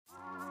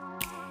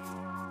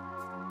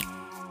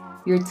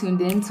You're tuned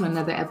in to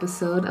another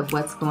episode of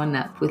What's Going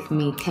Up with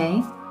me,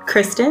 Kay,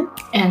 Kristen,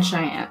 and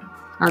Cheyenne.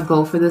 Our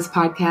goal for this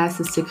podcast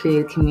is to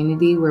create a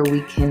community where we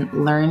can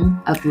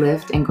learn,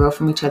 uplift, and grow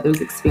from each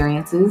other's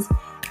experiences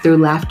through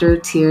laughter,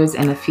 tears,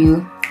 and a few.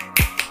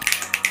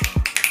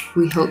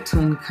 We hope to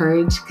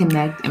encourage,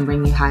 connect, and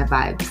bring you high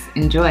vibes.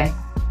 Enjoy.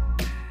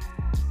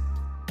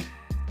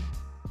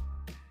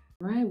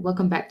 All right,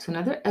 welcome back to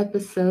another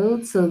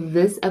episode. So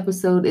this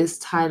episode is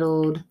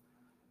titled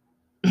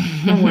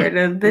The word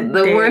of the day.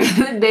 The word of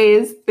the day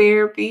is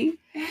therapy.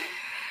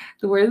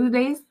 The word of the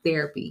day is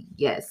therapy.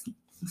 Yes.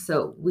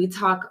 So we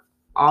talk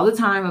all the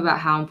time about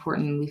how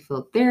important we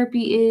feel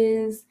therapy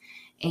is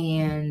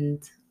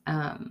and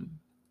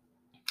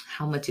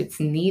how much it's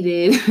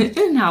needed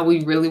and how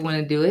we really want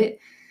to do it.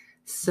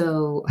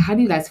 So how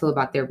do you guys feel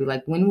about therapy?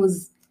 Like when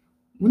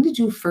did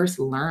you first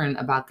learn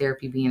about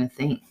therapy being a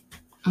thing?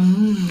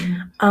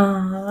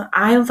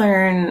 I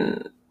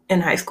learned in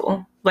high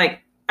school.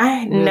 Like I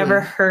had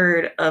never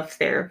heard of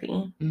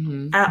therapy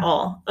at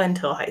all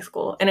until high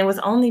school. And it was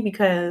only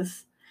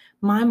because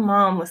my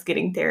mom was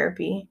getting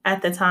therapy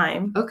at the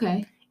time.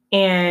 Okay.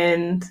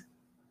 And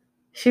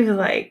she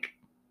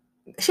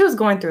was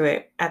going through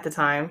it at the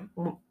time.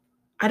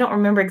 I don't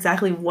remember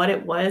exactly what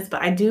it was,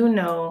 but I do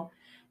know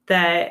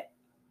that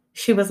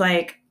she was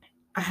like,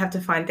 I have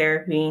to find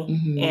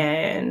therapy.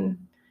 And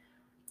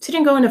she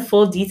didn't go into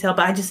full detail,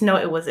 but I just know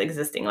it was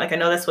existing. Like, I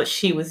know that's what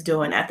she was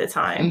doing at the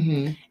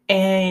time.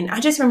 And I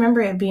just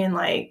remember it being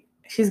like,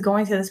 she's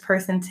going to this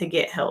person to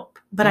get help.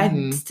 But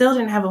I still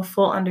didn't have a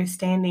full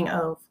understanding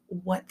of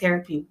what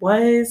therapy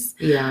was.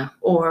 Yeah.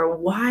 Or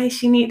why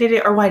she needed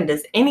it, or why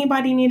does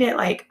anybody need it.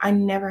 Like, I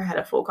never had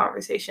a full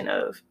conversation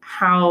of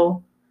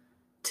how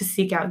to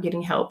seek out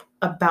getting help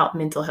about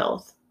mental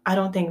health. I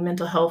don't think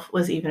mental health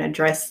was even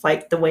addressed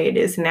like the way it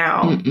is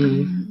now.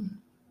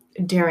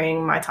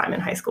 During my time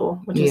in high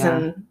school, which is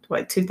in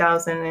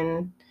 2000,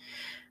 and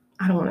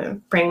I don't want to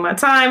bring my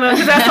time up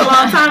because that's a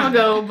long time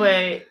ago,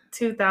 but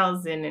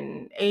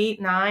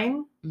 2008,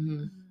 9,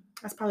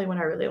 that's probably when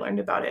I really learned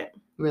about it.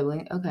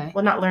 Really? Okay.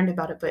 Well, not learned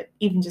about it, but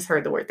even just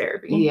heard the word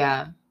therapy.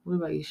 Yeah. What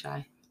about you,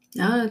 Shy?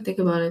 Now that I think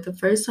about it, the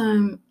first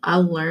time I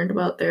learned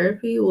about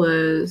therapy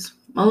was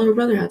my little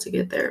brother had to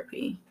get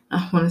therapy.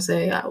 I want to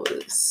say I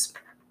was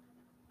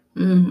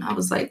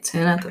like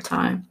 10 at the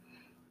time.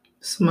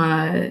 So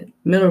my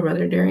middle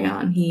brother,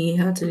 Darion, he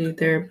had to do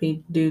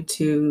therapy due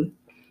to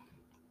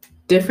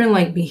different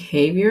like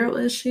behavioral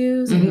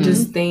issues and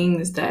just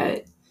things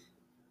that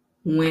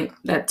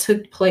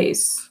took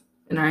place.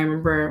 And I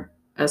remember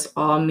us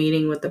all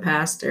meeting with the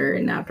pastor,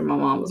 and after my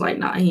mom was like,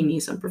 nah, he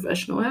needs some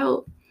professional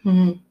help.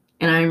 And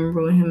I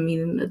remember him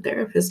meeting the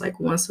therapist like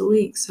once a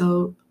week.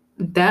 So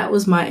that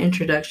was my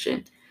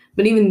introduction.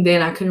 But even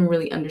then, I couldn't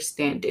really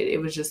understand it.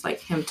 It was just like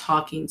him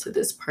talking to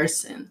this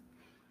person.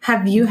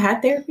 Have you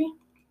had therapy?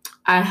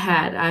 I've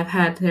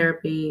had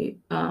therapy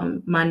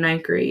my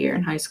 9th grade year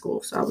in high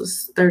school. So I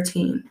was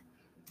 13.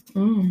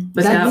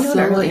 But that was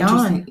so really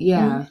interesting.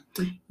 Yeah.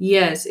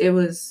 Yes, it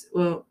was.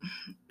 Well,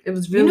 it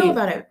was really. You know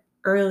about it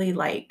early,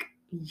 like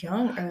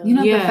young. Early. You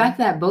know, the fact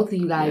that both of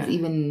you guys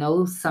even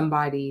know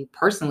somebody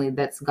personally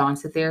that's gone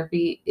to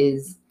therapy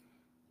is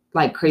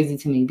like crazy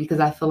to me,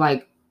 because I feel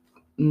like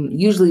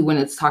usually when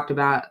it's talked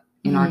about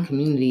in our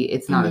community,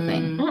 it's not a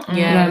thing. You know what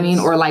I mean?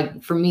 Or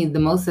like for me,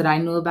 the most that I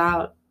knew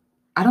about,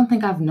 I don't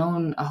think I've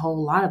known a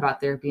whole lot about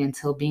therapy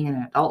until being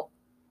an adult.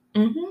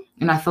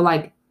 And I feel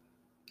like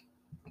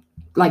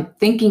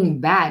thinking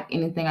back,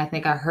 anything I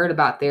think I heard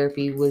about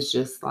therapy was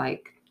just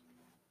like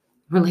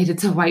related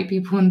to white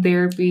people in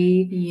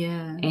therapy.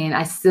 Yeah. And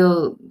I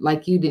still,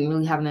 like you, didn't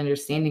really have an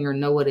understanding or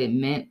know what it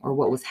meant or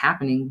what was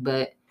happening.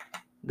 But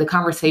the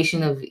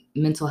conversation of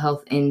mental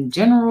health in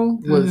general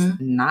was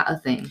not a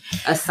thing,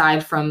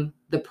 aside from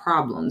the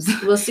problems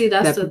that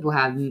people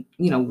have,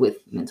 with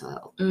mental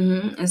health.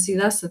 And see,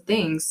 that's the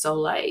thing. So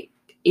like,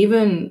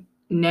 even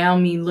now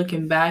me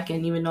looking back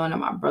and even knowing that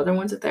my brother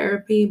went to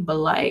therapy, but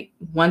like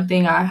one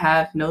thing I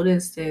have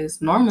noticed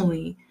is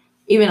normally,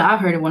 even I've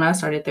heard it when I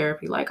started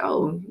therapy, like,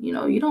 oh, you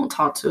don't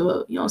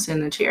sit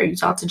in the chair, you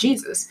talk to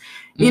Jesus,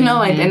 and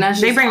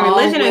that's they bring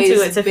religion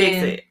into it to fix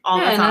it all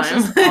the time. That's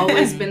just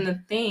always been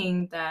the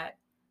thing that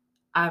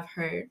I've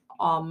heard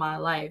all my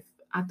life.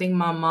 I think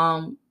my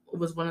mom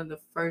was one of the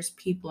first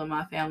people in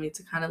my family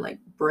to kind of like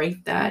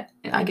break that,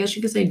 and I guess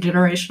you could say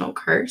generational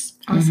curse,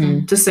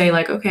 to say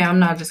like, okay, I'm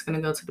not just going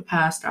to go to the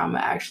pastor, I'm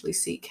going to actually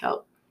seek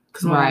help.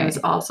 Because my mom is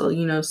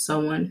also,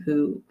 someone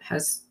who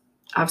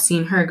I've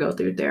seen her go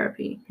through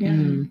therapy.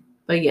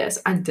 But yes,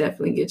 I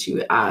definitely get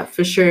you. I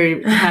for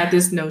sure had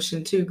this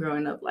notion too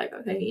growing up, like,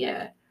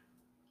 okay,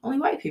 only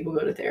white people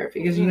go to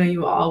therapy, because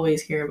you will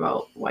always hear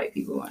about white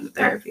people going to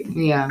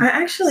therapy. I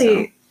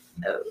actually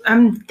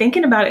I'm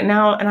thinking about it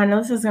now, and I know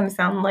this is going to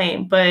sound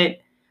lame, but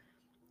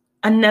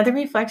another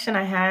reflection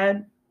I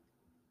had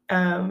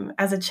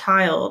as a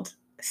child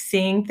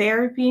seeing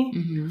therapy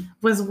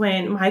was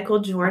when Michael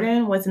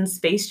Jordan was in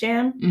Space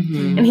Jam,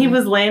 and he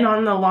was laying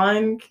on the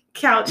lawn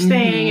couch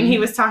thing, and he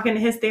was talking to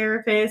his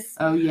therapist.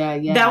 Oh, yeah.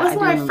 That was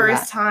my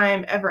first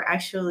time ever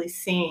actually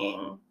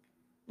seeing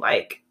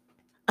like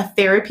a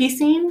therapy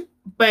scene,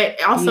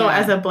 but also Yeah.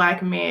 as a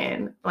Black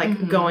man,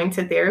 like going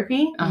to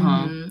therapy.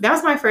 Uh-huh. That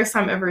was my first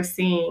time ever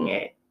seeing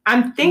it.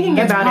 I'm thinking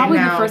That's about probably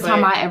it now. the first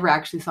time but I ever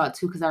actually saw it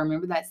too, because I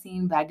remember that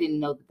scene, but I didn't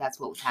know that that's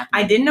what was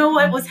happening. I didn't know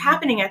what was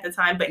happening at the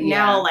time, but Yeah.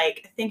 now,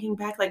 like, thinking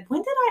back, like,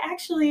 when did I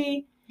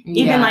actually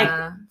even like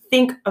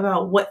think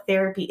about what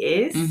therapy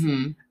is?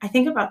 Mm-hmm. I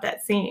think about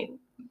that scene.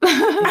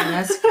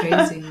 That's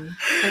crazy.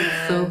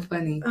 That's so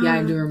funny. Yeah,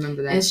 I do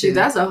remember that. And too.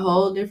 that's a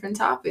whole different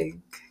topic.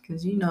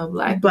 Because, you know,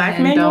 black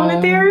men don't going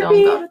to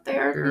therapy? Don't go to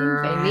therapy.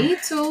 Girl. They need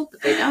to,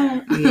 but they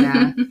don't.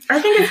 Yeah.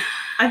 I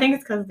think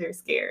it's because they're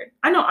scared.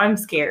 I know I'm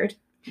scared.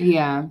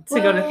 Yeah.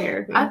 To go to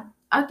therapy.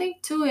 I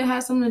think too it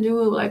has something to do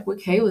with like what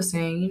Kay was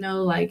saying, you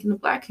know, like in the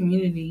Black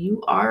community,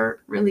 you are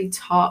really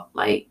taught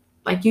like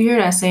you hear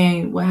that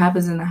saying, what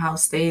happens in the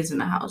house stays in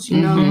the house, you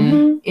know?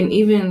 Mm-hmm. And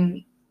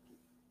even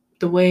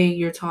the way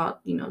you're taught,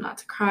 you know, not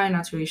to cry,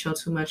 not to really show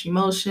too much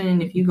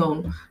emotion. If you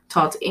go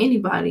talk to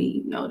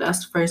anybody, you know,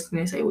 that's the first thing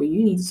they say, well,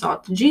 you need to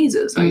talk to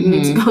Jesus or you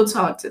need to go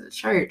talk to the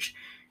church.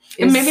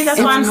 And maybe that's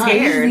why I'm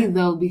scared. Crazy,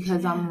 though,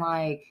 because I'm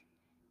like,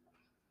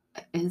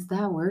 is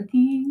that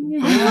working?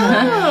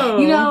 Oh.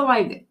 You know,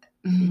 like,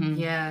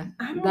 yeah,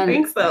 I don't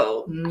think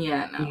so.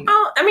 Yeah, no.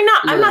 Oh, I mean,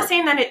 I'm not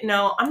saying that it.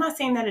 No, I'm not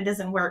saying that it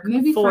doesn't work.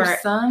 Maybe for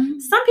some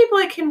people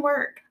it can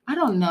work. I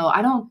don't know.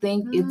 I don't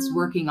think it's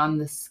working on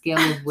the scale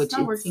of which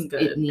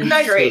it needs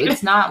not great. to.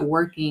 It's not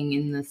working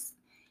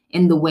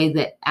in the way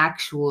that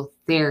actual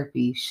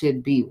therapy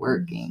should be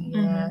working.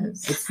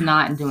 Yes. It's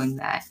not doing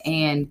that.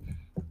 And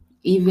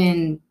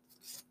even,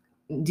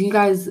 do you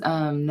guys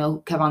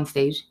know Kevon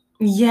Stage?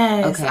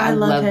 Yes, okay, I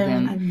love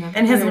him.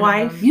 And his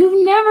wife.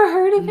 You've never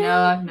heard of him? No,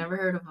 I've never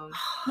heard of him.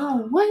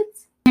 No, what?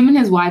 Him and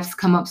his wife's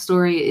come up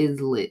story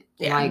is lit.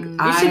 Yeah. Like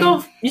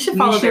you should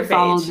follow their page.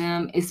 Follow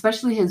them,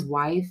 especially his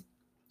wife,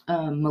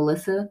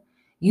 Melissa.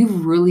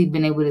 You've really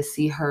been able to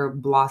see her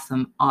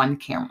blossom on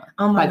camera.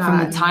 Oh my God. From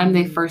the time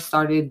they first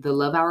started the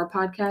Love Hour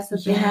podcast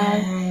that they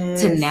had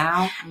to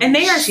now. And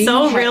they are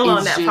so real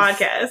on that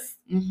podcast.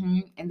 Mm-hmm,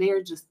 and they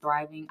are just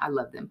thriving. I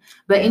love them.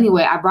 But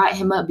anyway, I brought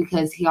him up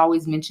because he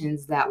always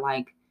mentions that,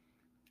 like,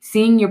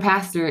 seeing your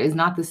pastor is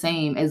not the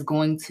same as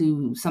going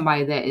to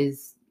somebody that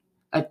is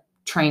a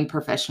trained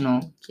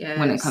professional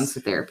when it comes to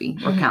therapy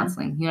or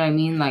counseling. You know what I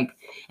mean? Like,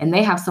 and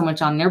they have so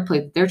much on their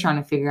plate that they're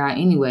trying to figure out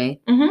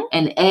anyway. Mm-hmm.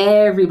 And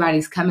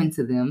everybody's coming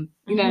to them.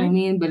 You know what I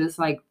mean? But it's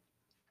like,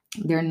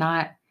 they're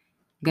not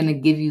going to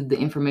give you the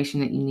information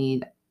that you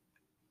need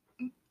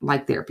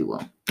like therapy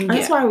will.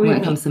 That's why when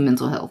it comes to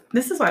mental health.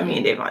 This is why me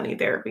and Davon need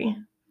therapy.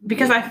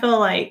 Because I feel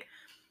like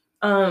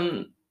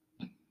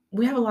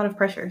we have a lot of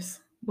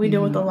pressures. We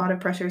deal with a lot of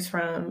pressures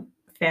from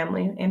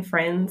family and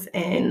friends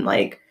and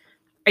like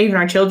even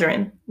our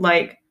children.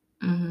 Like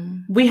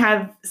we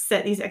have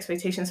set these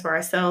expectations for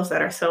ourselves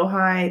that are so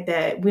high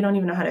that we don't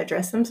even know how to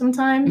address them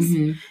sometimes.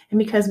 And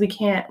because we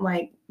can't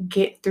like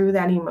get through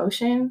that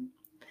emotion,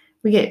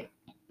 we get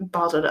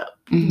bottled up.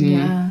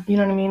 Yeah. You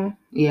know what I mean?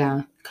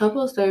 Yeah.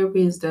 Couples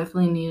therapy is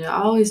definitely needed.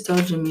 I always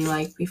told Jimmy,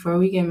 like, before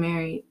we get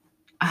married,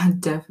 I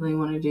definitely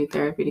want to do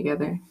therapy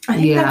together. I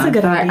think that's a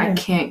good idea. I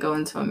can't go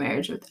into a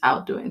marriage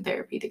without doing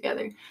therapy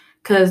together.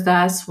 Because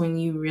that's when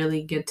you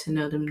really get to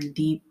know them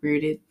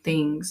deep-rooted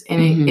things.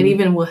 And it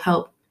even will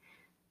help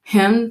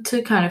him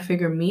to kind of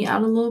figure me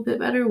out a little bit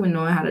better when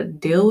knowing how to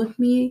deal with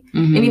me.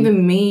 And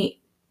even me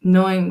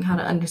knowing how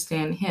to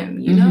understand him,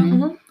 you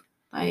know?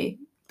 Like,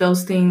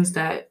 those things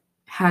that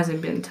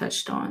hasn't been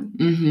touched on.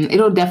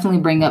 It'll definitely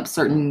bring up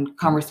certain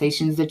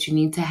conversations that you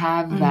need to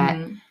have that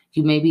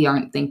you maybe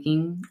aren't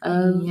thinking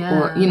of,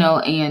 or, you know,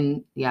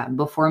 and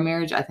before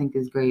marriage, I think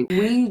is great.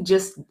 We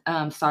just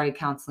started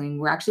counseling.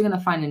 We're actually going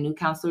to find a new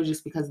counselor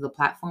just because of the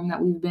platform that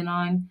we've been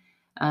on.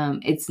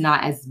 It's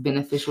not as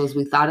beneficial as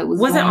we thought it was.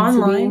 Was it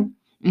online?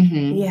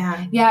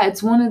 Yeah. Yeah.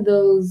 It's one of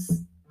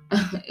those,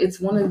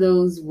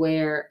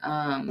 where,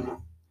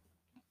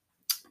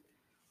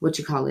 what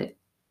you call it?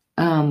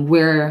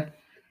 Where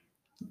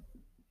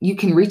you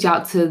can reach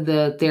out to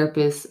the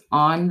therapist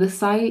on the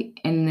site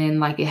and then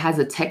like it has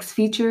a text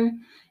feature.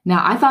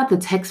 Now I thought the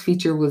text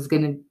feature was they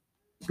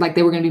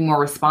were going to be more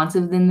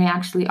responsive than they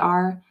actually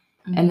are.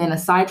 And then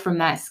aside from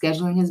that,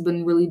 scheduling has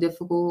been really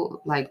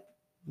difficult, like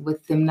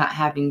with them not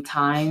having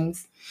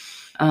times.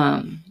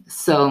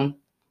 So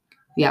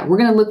yeah, we're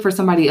going to look for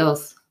somebody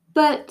else.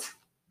 But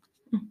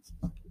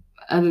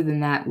other than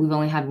that, we've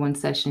only had one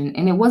session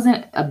and it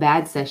wasn't a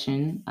bad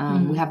session.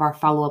 We have our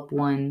follow-up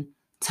one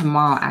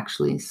tomorrow,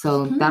 actually.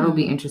 So that'll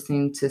be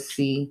interesting to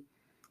see,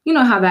 you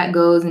know, how that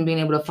goes and being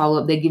able to follow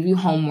up. They give you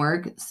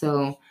homework.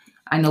 So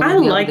I know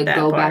we'll be able to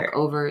go back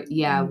over,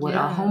 what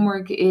our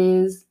homework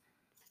is.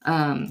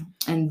 And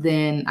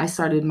then I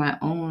started my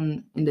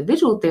own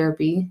individual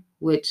therapy,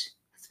 which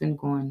has been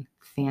going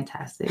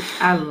fantastic.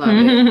 I love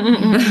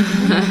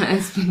it.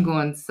 It's been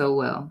going so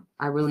well.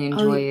 I really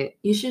enjoy it.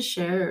 You should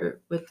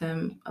share with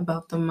them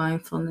about the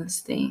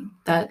mindfulness thing,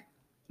 that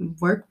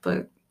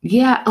workbook.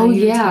 Yeah. Oh,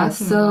 yeah.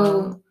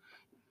 So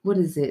what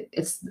is it?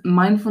 It's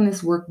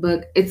mindfulness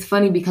workbook. It's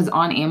funny because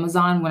on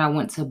Amazon, when I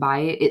went to buy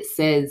it, it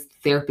says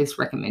therapist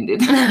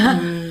recommended.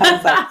 I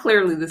was like,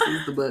 clearly this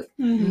is the book.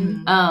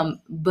 Mhm.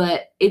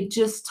 But it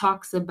just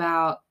talks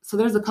about, so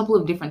there's a couple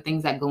of different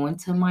things that go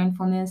into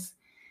mindfulness.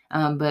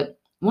 But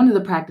one of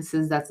the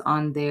practices that's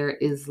on there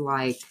is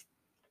like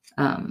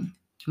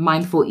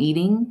mindful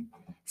eating.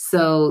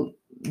 So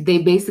they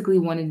basically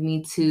wanted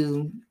me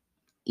to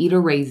eat a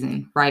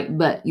raisin, right?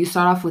 But you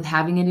start off with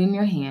having it in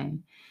your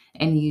hand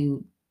and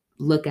you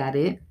look at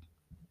it,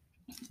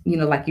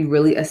 like you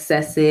really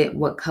assess it.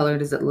 What color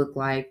does it look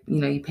like?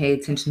 You pay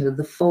attention to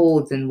the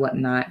folds and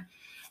whatnot.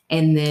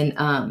 And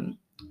then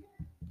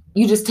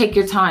you just take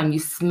your time. You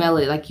smell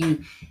it, like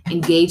you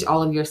engage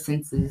all of your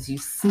senses. You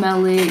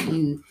smell it,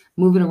 you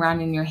move it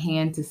around in your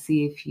hand to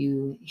see if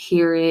you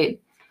hear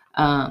it.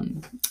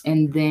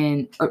 And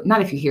then, or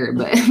not if you hear it,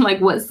 but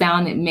like what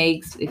sound it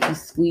makes. If you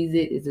squeeze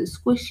it, is it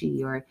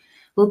squishy or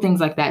little things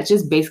like that? It's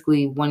just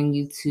basically wanting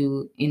you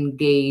to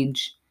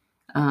engage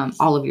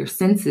all of your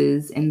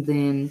senses. And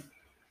then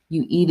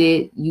you eat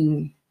it.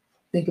 You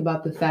think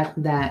about the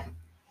fact that,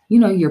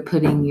 you're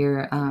putting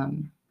your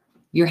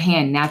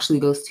hand naturally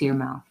goes to your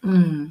mouth.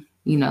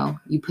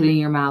 You put it in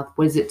your mouth.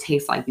 What does it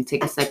taste like? You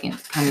take a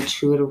second, kind of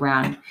chew it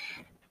around.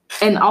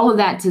 And all of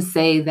that to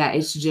say that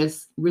it's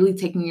just really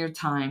taking your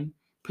time,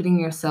 putting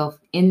yourself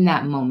in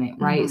that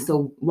moment, right? Mhm.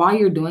 So while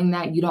you're doing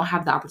that, you don't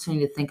have the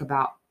opportunity to think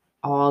about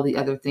all the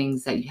other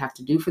things that you have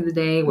to do for the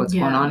day, what's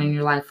going on in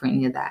your life, or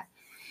any of that.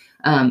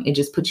 It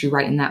just puts you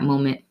right in that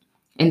moment.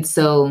 And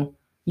so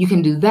you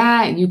can do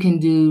that. You can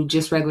do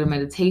just regular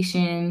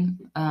meditation.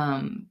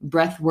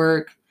 Breath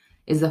work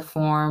is a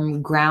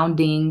form.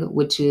 Grounding,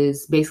 which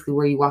is basically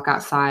where you walk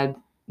outside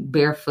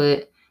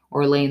barefoot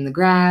or lay in the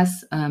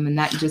grass. And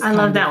that just I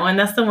love that one.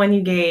 That's the one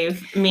you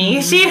gave me.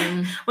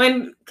 Mhm.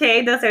 When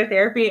Kay does her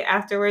therapy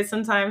afterwards,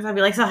 sometimes I'll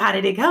be like, so how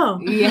did it go?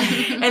 Yeah.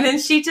 And then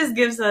she just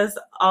gives us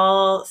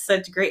all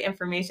such great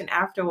information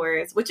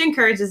afterwards, which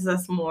encourages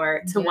us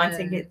more to want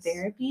to get Yes.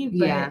 therapy.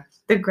 But Yeah.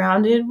 the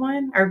grounded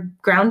one, or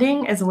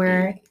grounding, is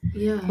where,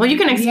 Yeah. well, you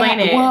can explain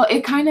it. Well,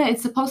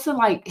 it's supposed to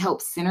like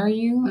help center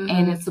you,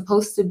 and Mhm. it's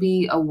supposed to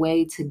be a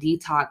way to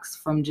detox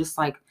from just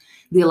like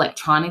the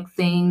electronic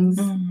things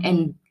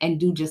Mhm. and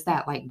do just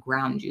that, like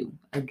ground you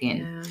again.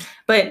 Yeah.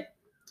 But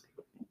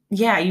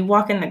yeah, you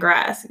walk in the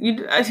grass. You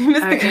miss the Or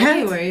grass.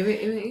 anywhere,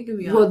 even it can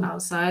be Well,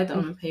 outside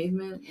on the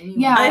pavement. Anywhere.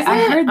 Yeah, Is I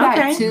it? heard that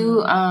Okay.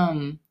 too.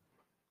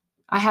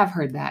 I have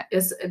heard that.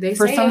 They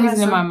For say some it reason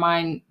has in my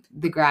mind,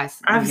 the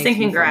grass. I was makes me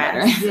thinking feel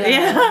grass. better.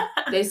 Yeah.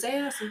 They say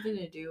it has something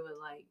to do with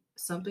like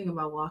something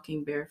about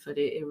walking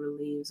barefooted. It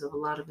relieves of a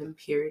lot of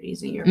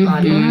impurities in your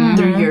body Mhm.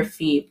 through your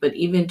feet. But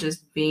even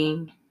just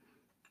being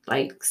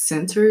like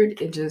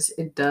centered,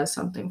 it does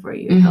something for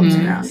you. It helps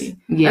Mhm. ground you.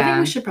 I Yeah. think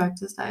we should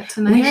practice that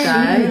tonight, We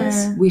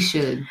guys. should. We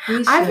should.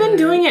 I've been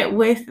doing it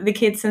with the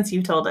kids since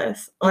you told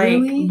us. Like,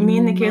 Really? me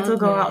and the kids will Love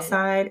go it.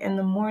 outside in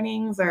the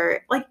mornings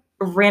or like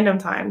random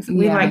times.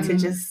 We Yeah. like to Mhm.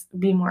 just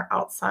be more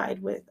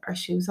outside with our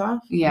shoes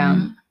off.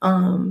 Yeah.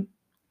 Mhm.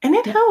 And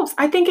it helps.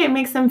 I think it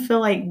makes them feel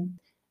like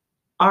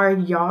our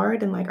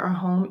yard and like our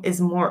home is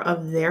more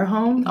of their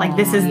home. Like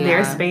this is their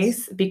Yes.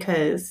 space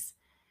because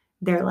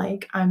they're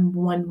like, I'm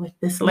one with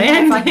this Yeah,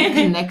 land. it's like it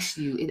connects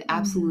you. It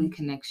absolutely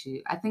connects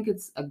you. I think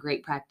it's a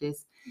great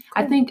practice.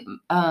 I think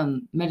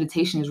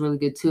meditation is really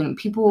good too. And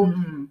people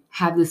Mhm.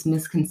 have this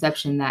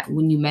misconception that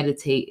when you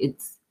meditate,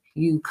 it's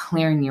you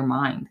clearing your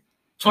mind.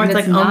 Or And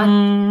it's like, not,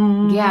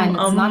 yeah, and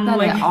it's not that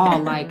like, at all.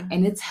 Like,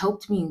 and it's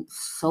helped me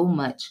so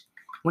much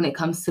when it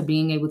comes to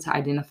being able to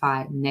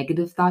identify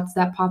negative thoughts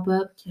that pop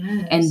up,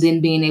 Yes. and then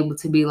being able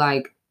to be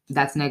like,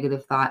 that's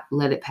negative thought,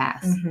 let it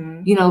pass.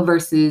 Mhm.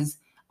 Versus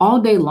all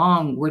day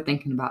long we're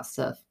thinking about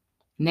stuff.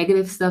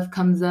 Negative stuff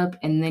comes up,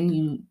 and then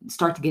you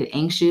start to get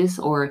anxious,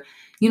 or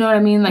you know what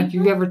I mean? Like,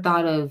 you've ever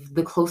thought of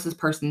the closest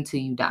person to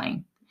you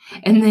dying,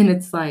 and then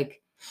it's like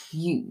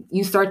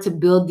you start to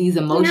build these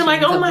emotions. You're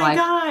like, oh of my like,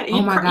 God.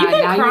 oh my You God,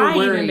 can now cry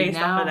you're even worried. based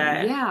off Now, of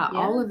that. yeah,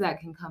 all of that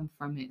can come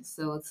from it.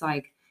 So it's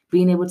like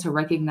being able to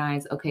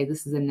recognize, okay,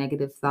 this is a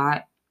negative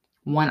thought.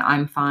 One,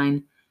 I'm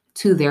fine.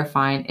 Two, they're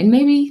fine. And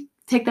maybe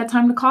take that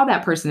time to call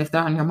that person if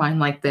they're on your mind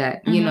like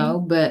that,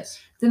 but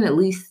then at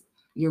least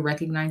you're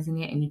recognizing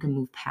it and you can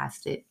move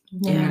past it,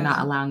 and you're not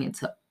allowing it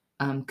to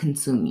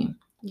consume you.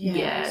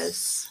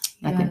 Yes.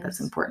 I think that's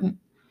important.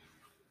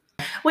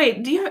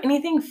 Wait, do you have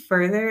anything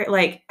further?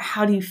 Like,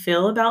 how do you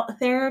feel about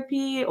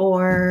therapy,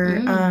 or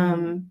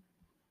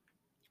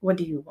what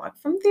do you want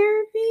from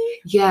therapy?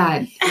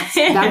 Yeah,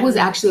 that was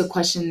actually a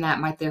question that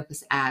my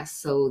therapist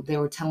asked. So they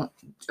were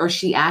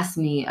she asked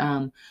me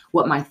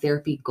what my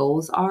therapy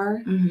goals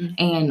are. Mhm.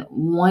 And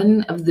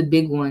one of the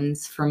big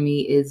ones for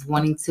me is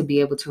wanting to be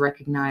able to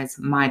recognize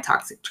my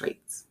toxic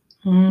traits.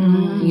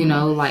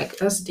 Like,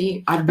 That's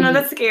deep. No,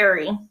 that's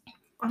scary.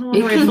 I don't want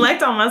to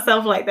reflect on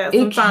myself like that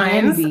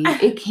sometimes.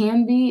 It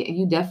can be.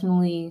 You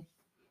definitely.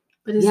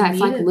 But it's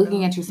like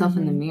looking at yourself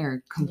in the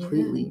mirror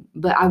completely. Yeah.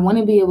 But I want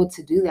to be able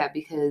to do that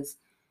because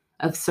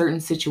of certain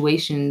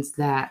situations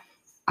that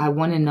I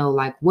want to know,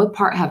 like, what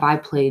part have I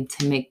played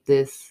to make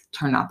this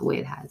turn out the way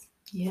it has?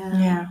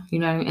 Yeah. You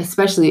know what I mean?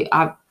 Especially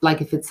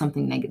like if it's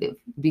something negative,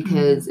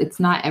 because it's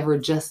not ever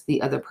just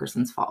the other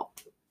person's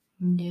fault.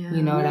 Yeah.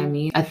 You know what I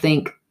mean? I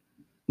think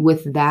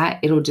with that,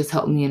 it'll just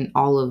help me in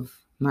all of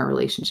my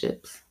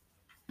relationships.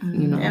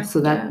 You know, Yeah.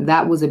 so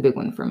that was a big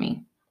one for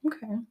me.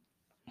 Okay.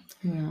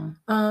 Yeah.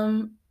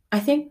 I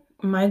think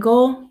my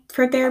goal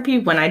for therapy,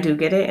 when I do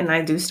get it and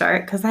I do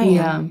start, because I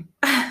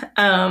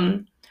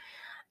am,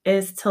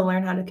 is to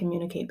learn how to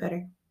communicate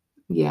better.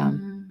 Yeah.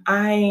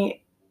 I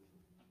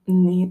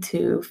need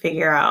to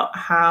figure out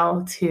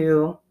how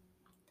to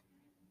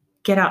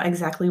get out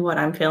exactly what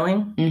I'm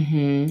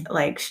feeling,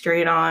 like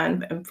straight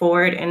on and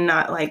forward, and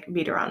not like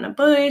beat around the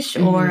bush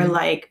or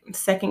like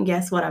second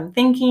guess what I'm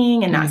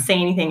thinking and not say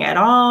anything at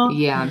all.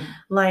 Yeah.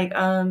 Like,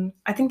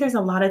 I think there's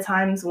a lot of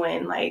times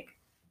when like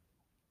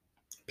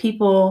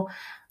people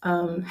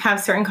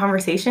have certain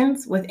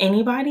conversations with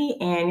anybody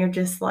and you're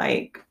just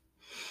like,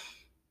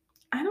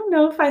 I don't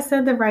know if I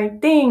said the right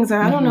things, or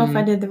I don't know if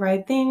I did the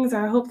right things,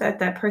 or I hope that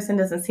that person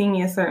doesn't see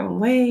me a certain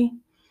way.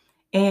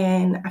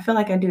 And I feel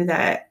like I do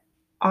that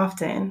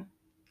often,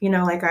 you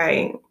know, like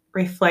I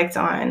reflect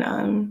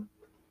on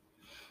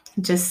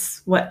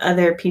just what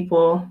other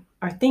people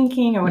are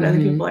thinking or what other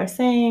people are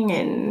saying.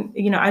 And,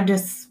 you know,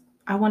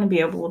 I want to be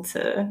able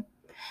to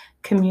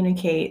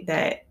communicate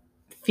that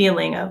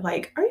feeling of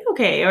like, are you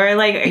okay? Or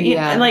like, you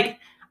know, like,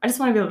 I just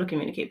want to be able to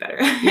communicate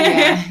better.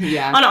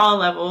 Yeah. On all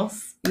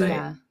levels.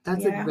 But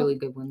that's a really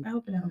good one. I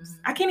hope it helps.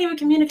 I can't even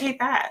communicate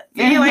that.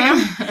 See, like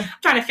I'm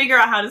trying to figure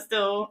out how to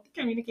still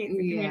communicate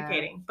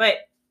communicating.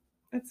 But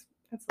that's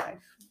life.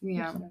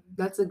 Yeah,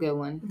 that's a good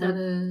one. That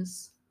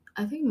is,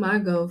 I think my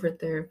goal for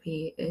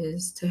therapy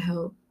is to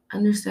help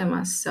understand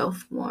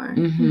myself more.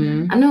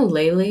 I know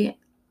lately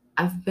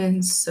I've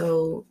been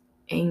so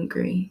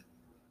angry,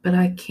 but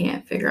I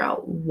can't figure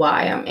out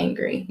why I'm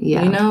angry.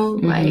 Yeah. You know,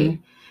 like,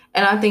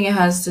 and I think it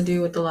has to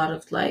do with a lot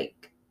of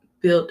like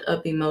built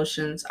up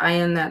emotions. I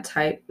am that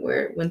type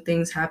where when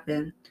things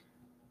happen,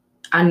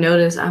 I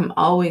notice I'm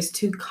always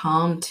too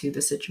calm to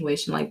the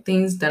situation. Like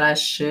things that I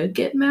should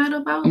get mad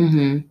about,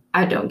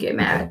 I don't get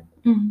mad.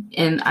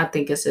 And I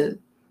think it's an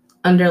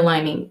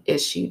underlining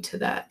issue to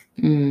that.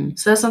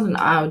 So that's something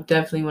I would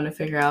definitely want to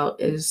figure out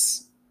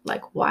is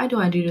like, why do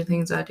I do the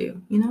things I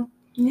do? You know?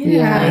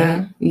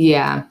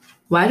 Yeah.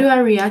 Why do I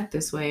react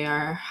this way?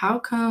 Or how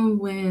come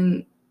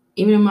when,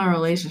 even in my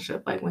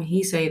relationship, like when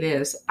he say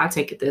this, I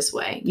take it this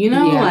way? You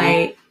know,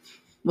 like,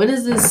 what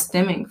is this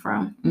stemming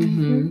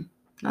from?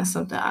 That's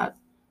something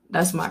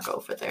that's my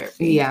goal for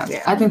therapy. Yeah,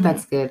 I think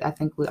that's good. I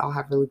think we all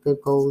have really good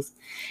goals.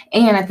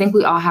 And I think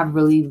we all have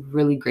really,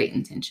 really great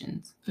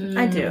intentions.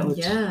 I do.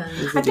 Yeah.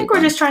 I think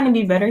we're just trying to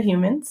be better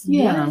humans.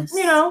 Yeah.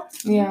 You know?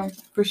 Yeah,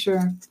 for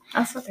sure.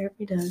 That's what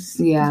therapy does.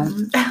 Yeah.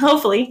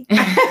 Hopefully.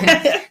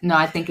 No,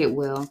 I think it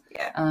will.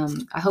 Yeah.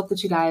 I hope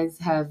that you guys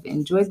have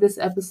enjoyed this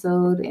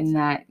episode and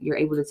that you're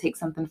able to take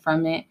something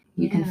from it.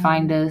 You can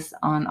find us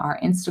on our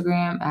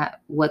Instagram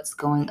at What's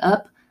Going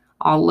Up.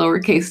 All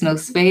lowercase, no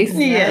space.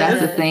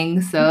 That's a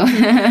thing. So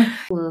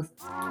we'll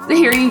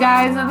hear you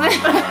guys.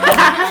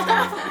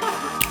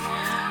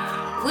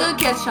 We'll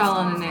catch y'all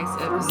on the next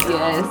episode.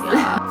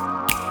 Yes.